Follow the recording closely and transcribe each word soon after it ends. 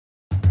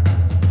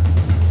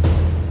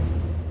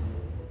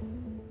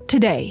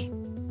Today,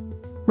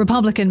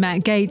 Republican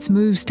Matt Gaetz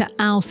moves to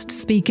oust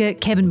Speaker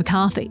Kevin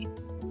McCarthy.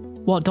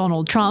 What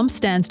Donald Trump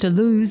stands to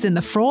lose in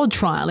the fraud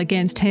trial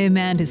against him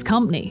and his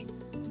company.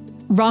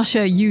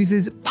 Russia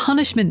uses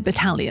punishment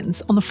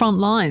battalions on the front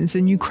lines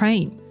in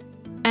Ukraine.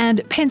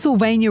 And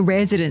Pennsylvania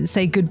residents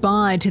say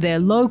goodbye to their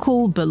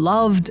local,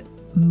 beloved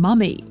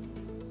mummy.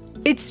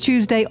 It's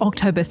Tuesday,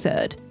 October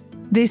 3rd.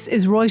 This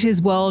is Reuters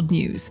World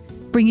News,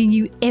 bringing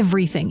you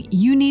everything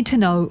you need to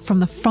know from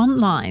the front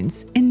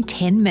lines in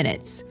 10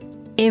 minutes,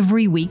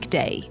 every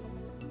weekday.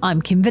 I'm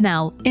Kim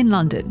Vanel in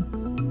London.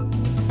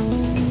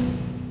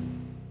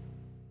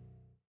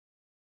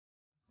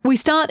 We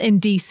start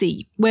in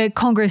DC, where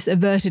Congress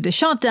averted a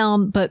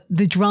shutdown, but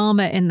the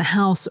drama in the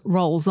House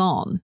rolls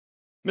on.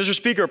 Mr.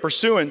 Speaker,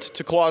 pursuant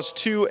to Clause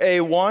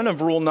 2A1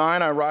 of Rule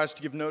 9, I rise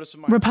to give notice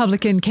of my...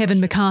 Republican Kevin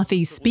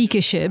McCarthy's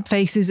speakership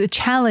faces a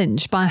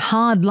challenge by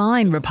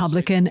hardline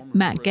Republican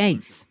Matt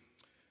Gaetz.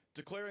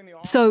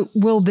 So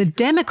will the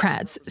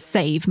Democrats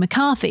save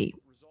McCarthy?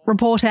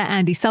 Reporter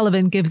Andy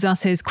Sullivan gives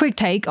us his quick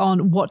take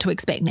on what to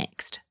expect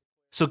next.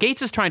 So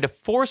Gaetz is trying to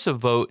force a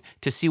vote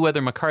to see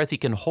whether McCarthy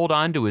can hold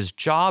on to his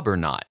job or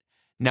not.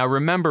 Now,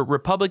 remember,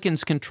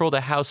 Republicans control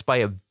the House by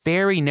a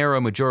very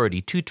narrow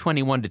majority,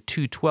 221 to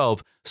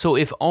 212. So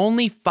if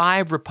only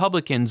 5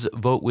 Republicans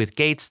vote with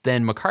Gaetz,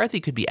 then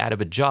McCarthy could be out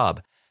of a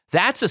job.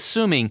 That's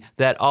assuming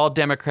that all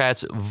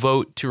Democrats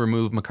vote to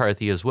remove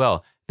McCarthy as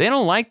well. They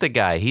don't like the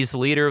guy. He's the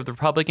leader of the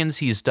Republicans.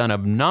 He's done a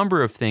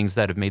number of things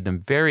that have made them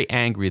very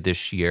angry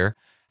this year.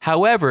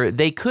 However,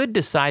 they could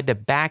decide to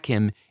back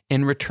him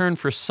in return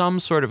for some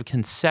sort of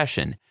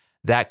concession.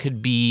 That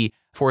could be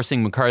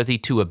forcing McCarthy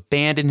to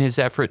abandon his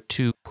effort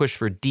to push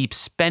for deep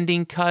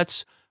spending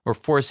cuts, or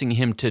forcing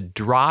him to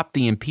drop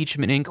the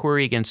impeachment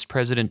inquiry against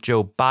President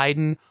Joe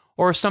Biden,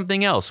 or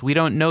something else. We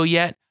don't know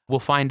yet. We'll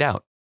find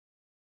out.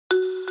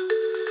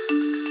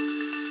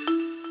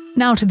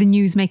 Now to the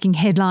news making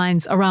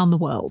headlines around the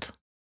world.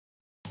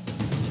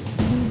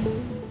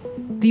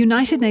 The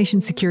United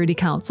Nations Security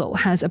Council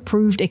has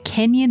approved a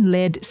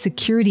Kenyan-led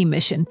security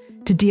mission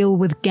to deal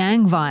with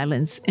gang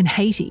violence in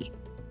Haiti.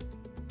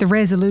 The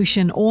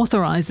resolution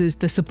authorizes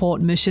the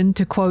support mission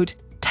to, quote,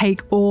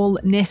 take all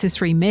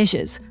necessary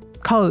measures,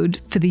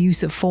 code for the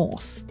use of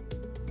force.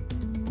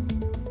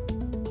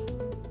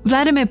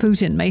 Vladimir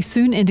Putin may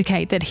soon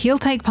indicate that he'll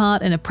take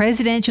part in a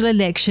presidential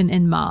election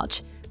in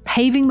March,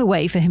 paving the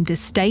way for him to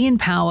stay in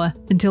power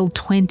until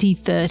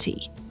 2030.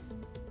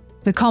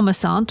 The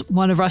Kommersant,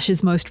 one of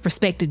Russia's most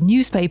respected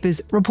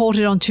newspapers,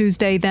 reported on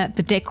Tuesday that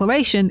the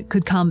declaration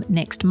could come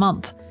next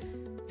month.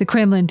 The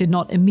Kremlin did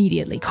not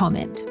immediately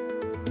comment.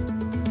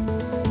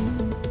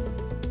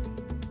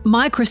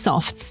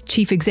 Microsoft's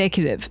chief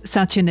executive,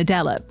 Satya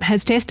Nadella,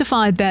 has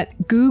testified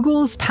that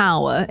Google's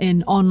power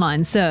in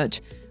online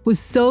search was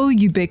so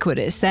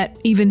ubiquitous that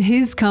even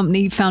his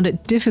company found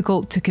it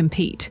difficult to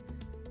compete.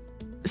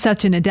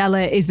 Satya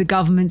Nadella is the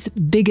government's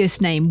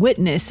biggest name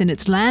witness in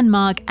its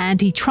landmark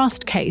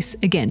antitrust case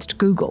against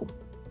Google.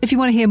 If you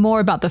want to hear more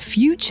about the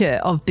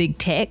future of big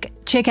tech,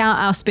 check out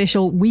our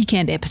special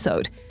weekend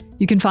episode.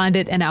 You can find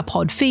it in our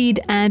pod feed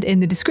and in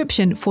the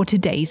description for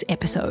today's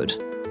episode.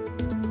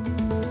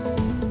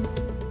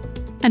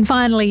 And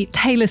finally,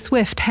 Taylor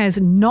Swift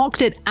has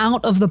knocked it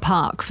out of the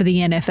park for the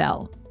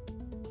NFL.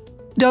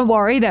 Don't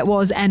worry, that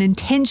was an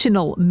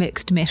intentional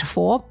mixed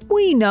metaphor.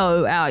 We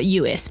know our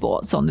US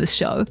sports on this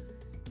show.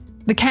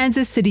 The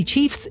Kansas City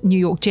Chiefs New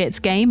York Jets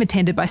game,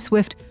 attended by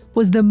Swift,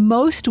 was the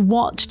most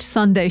watched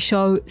Sunday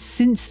show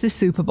since the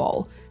Super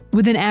Bowl,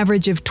 with an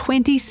average of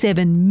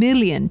 27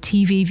 million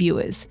TV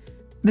viewers.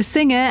 The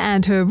singer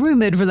and her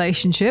rumored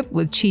relationship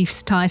with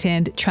Chiefs tight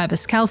end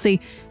Travis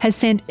Kelce has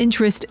sent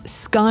interest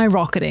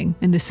skyrocketing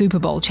in the Super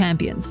Bowl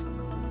champions.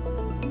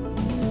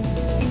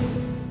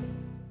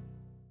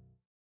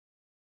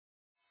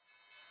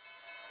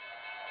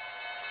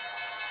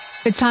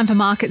 It's time for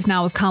markets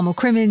now with Carmel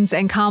Crimmins,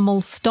 and Carmel,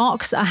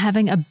 stocks are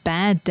having a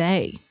bad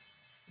day.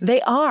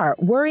 They are.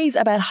 Worries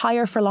about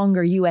higher for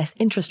longer US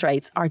interest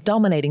rates are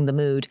dominating the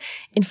mood.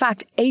 In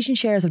fact, Asian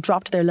shares have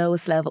dropped to their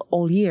lowest level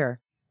all year.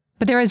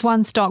 But there is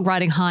one stock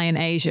riding high in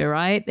Asia,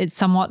 right? It's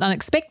somewhat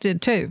unexpected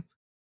too.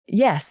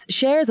 Yes,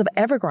 shares of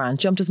Evergrande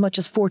jumped as much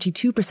as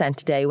 42%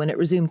 today when it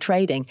resumed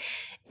trading.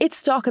 Its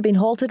stock had been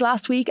halted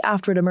last week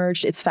after it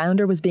emerged its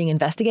founder was being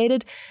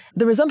investigated.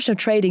 The resumption of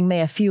trading may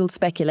have fueled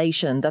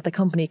speculation that the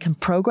company can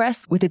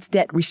progress with its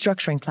debt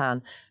restructuring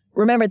plan.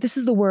 Remember, this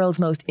is the world's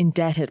most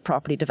indebted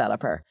property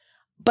developer.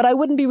 But I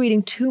wouldn't be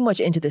reading too much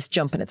into this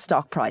jump in its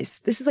stock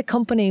price. This is a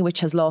company which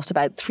has lost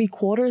about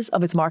 3/4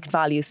 of its market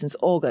value since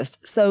August.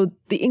 So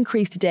the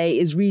increase today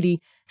is really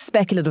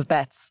speculative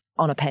bets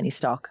on a penny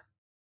stock.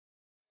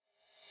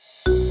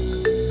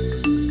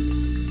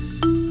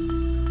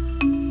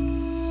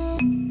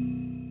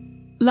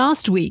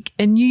 Last week,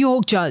 a New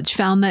York judge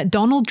found that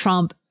Donald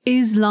Trump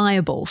is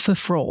liable for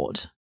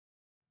fraud.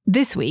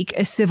 This week,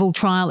 a civil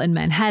trial in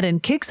Manhattan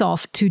kicks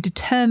off to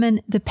determine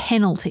the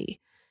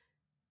penalty.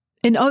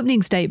 In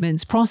opening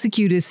statements,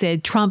 prosecutors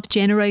said Trump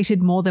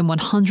generated more than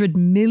 $100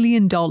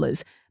 million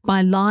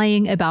by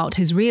lying about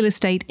his real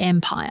estate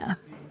empire.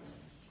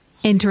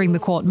 Entering the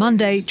court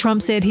Monday,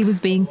 Trump said he was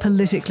being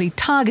politically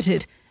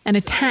targeted and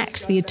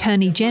attacked the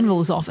Attorney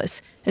General's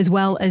office, as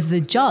well as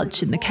the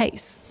judge in the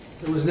case.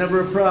 There was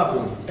never a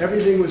problem.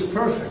 Everything was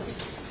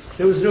perfect.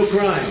 There was no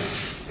crime.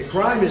 The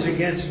crime is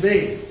against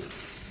me.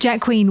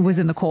 Jack Queen was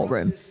in the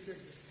courtroom.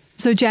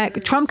 So,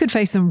 Jack, Trump could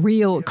face some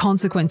real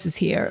consequences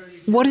here.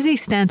 What does he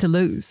stand to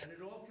lose?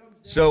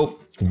 So,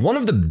 one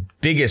of the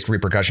biggest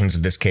repercussions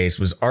of this case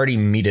was already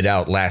meted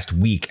out last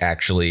week,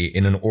 actually,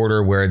 in an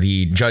order where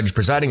the judge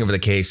presiding over the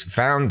case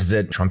found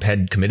that Trump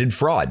had committed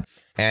fraud.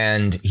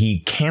 And he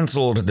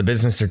canceled the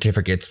business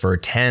certificates for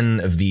 10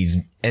 of these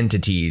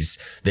entities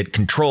that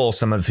control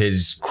some of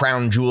his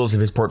crown jewels of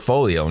his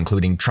portfolio,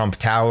 including Trump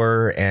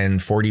Tower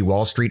and 40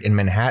 Wall Street in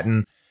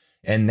Manhattan.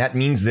 And that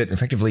means that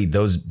effectively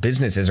those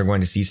businesses are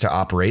going to cease to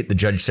operate. The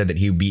judge said that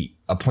he would be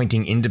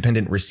appointing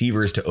independent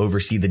receivers to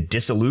oversee the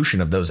dissolution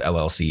of those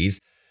LLCs.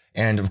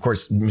 And of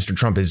course, Mr.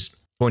 Trump is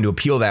going to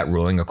appeal that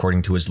ruling,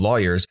 according to his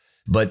lawyers.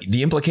 But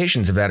the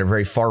implications of that are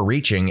very far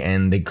reaching,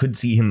 and they could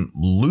see him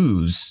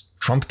lose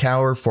Trump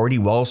Tower, 40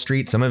 Wall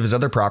Street, some of his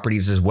other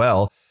properties as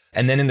well.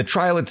 And then in the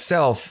trial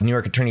itself, New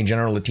York Attorney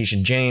General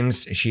Letitia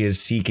James, she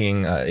is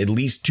seeking at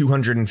least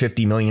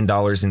 $250 million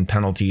in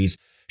penalties.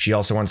 She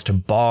also wants to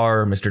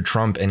bar Mr.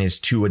 Trump and his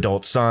two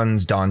adult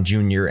sons, Don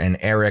Jr. and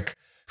Eric,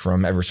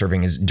 from ever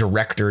serving as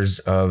directors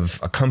of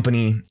a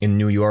company in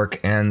New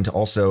York, and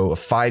also a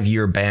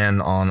 5-year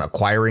ban on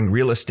acquiring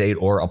real estate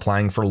or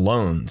applying for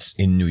loans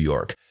in New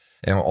York.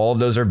 And all of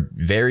those are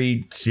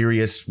very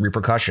serious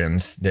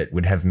repercussions that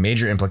would have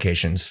major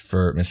implications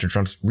for Mr.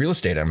 Trump's real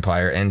estate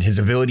empire and his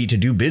ability to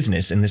do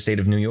business in the state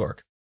of New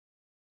York.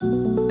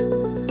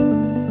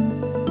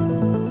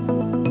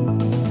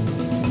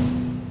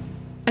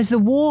 As the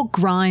war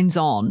grinds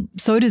on,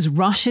 so does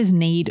Russia's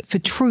need for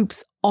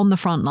troops on the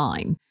front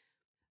line.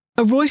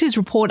 A Reuters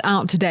report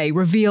out today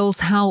reveals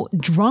how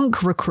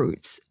drunk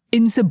recruits,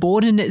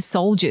 insubordinate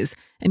soldiers,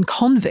 and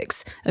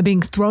convicts are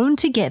being thrown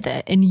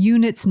together in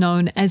units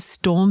known as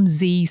Storm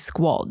Z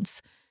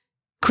squads.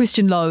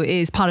 Christian Lowe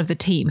is part of the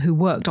team who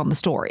worked on the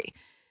story.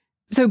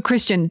 So,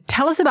 Christian,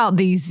 tell us about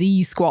these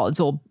Z squads,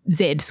 or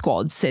Z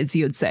squads, as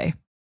you'd say.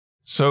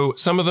 So,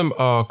 some of them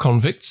are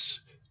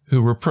convicts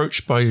who were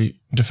approached by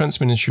Defense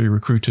Ministry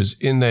recruiters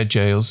in their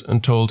jails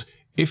and told,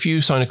 if you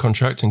sign a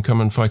contract and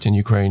come and fight in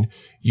Ukraine,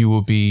 you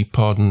will be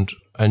pardoned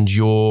and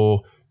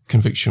your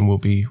conviction will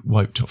be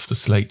wiped off the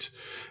slate.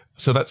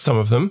 So that's some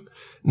of them.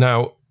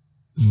 Now,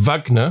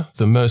 Wagner,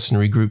 the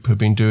mercenary group, have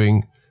been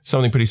doing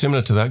something pretty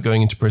similar to that,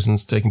 going into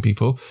prisons, taking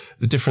people.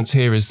 The difference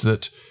here is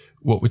that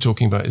what we're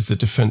talking about is the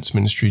Defense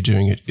Ministry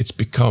doing it. It's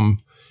become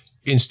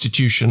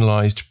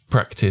institutionalized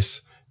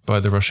practice by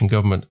the Russian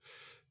government.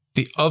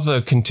 The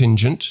other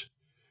contingent,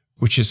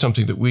 which is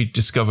something that we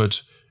discovered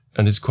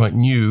and is quite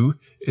new,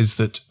 is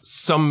that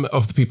some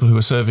of the people who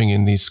are serving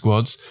in these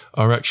squads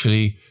are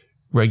actually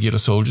regular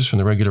soldiers from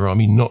the regular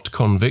army, not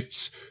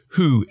convicts,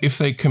 who, if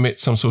they commit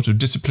some sort of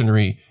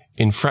disciplinary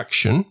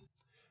infraction,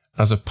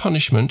 as a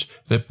punishment,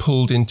 they're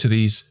pulled into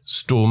these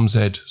Storm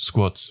Z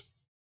squads.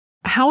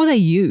 How are they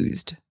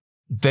used?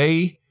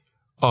 They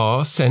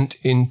are sent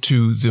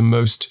into the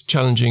most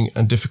challenging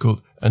and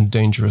difficult and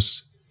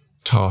dangerous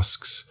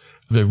tasks.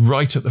 They're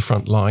right at the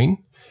front line,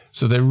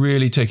 so they're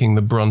really taking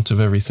the brunt of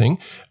everything,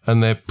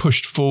 and they're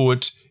pushed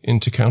forward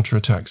into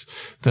counterattacks.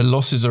 Their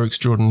losses are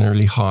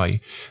extraordinarily high,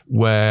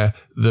 where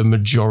the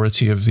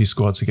majority of these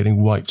squads are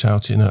getting wiped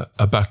out in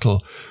a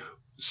battle.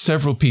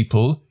 Several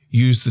people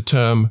use the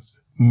term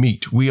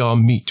meat. We are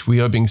meat. We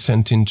are being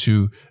sent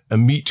into a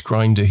meat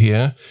grinder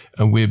here,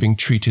 and we're being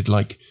treated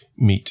like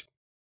meat.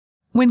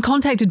 When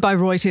contacted by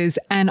Reuters,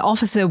 an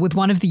officer with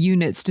one of the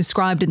units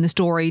described in the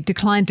story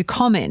declined to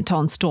comment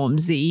on Storm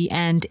Z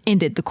and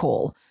ended the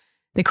call.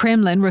 The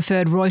Kremlin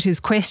referred Reuters'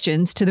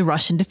 questions to the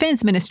Russian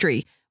Defense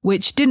Ministry,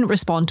 which didn't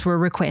respond to a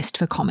request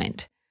for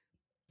comment.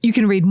 You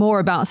can read more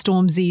about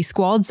Storm Z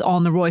squads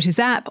on the Reuters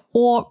app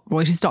or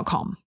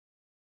Reuters.com.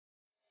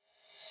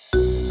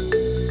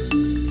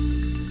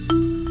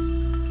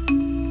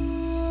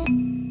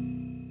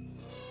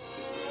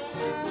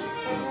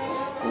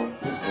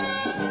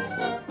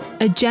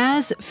 A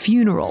jazz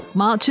funeral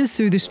marches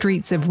through the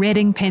streets of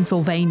Reading,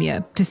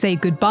 Pennsylvania, to say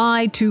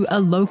goodbye to a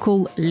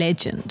local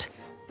legend.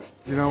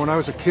 You know, when I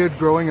was a kid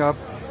growing up,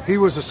 he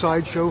was a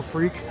sideshow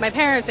freak. My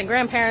parents and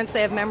grandparents,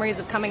 they have memories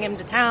of coming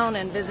into town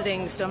and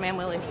visiting Stone Man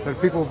Willie. That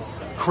people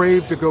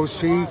crave to go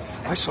see.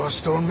 I saw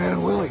Stone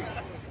Man Willie.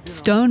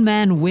 Stone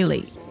Man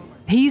Willie.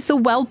 He's the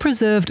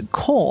well-preserved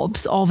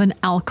corpse of an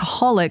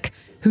alcoholic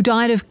who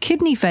died of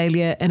kidney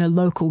failure in a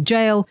local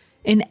jail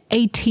in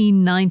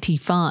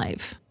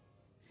 1895.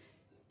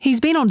 He's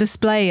been on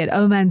display at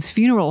Oman's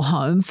funeral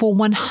home for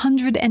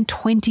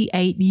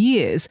 128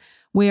 years,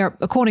 where,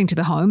 according to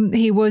the home,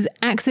 he was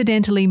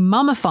accidentally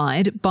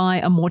mummified by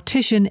a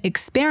mortician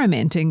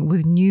experimenting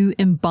with new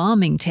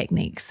embalming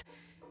techniques.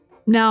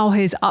 Now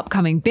his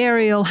upcoming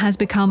burial has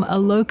become a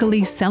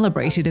locally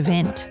celebrated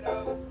event.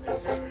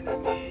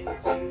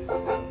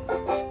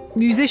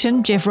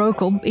 Musician Jeff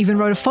Rokel even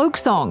wrote a folk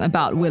song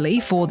about Willie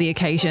for the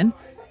occasion.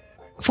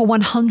 For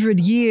 100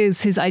 years,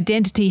 his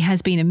identity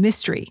has been a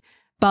mystery,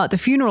 but the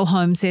funeral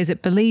home says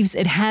it believes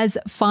it has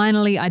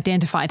finally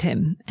identified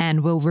him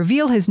and will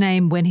reveal his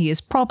name when he is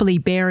properly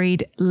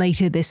buried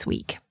later this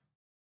week.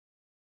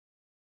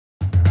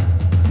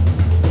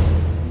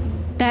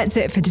 That's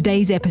it for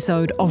today's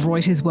episode of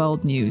Reuters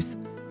World News.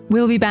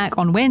 We'll be back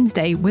on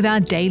Wednesday with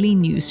our daily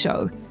news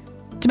show.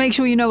 To make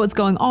sure you know what's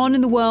going on in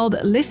the world,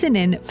 listen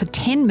in for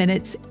 10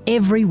 minutes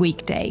every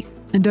weekday.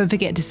 And don't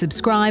forget to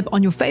subscribe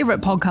on your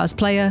favorite podcast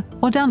player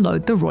or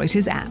download the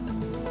Reuters app.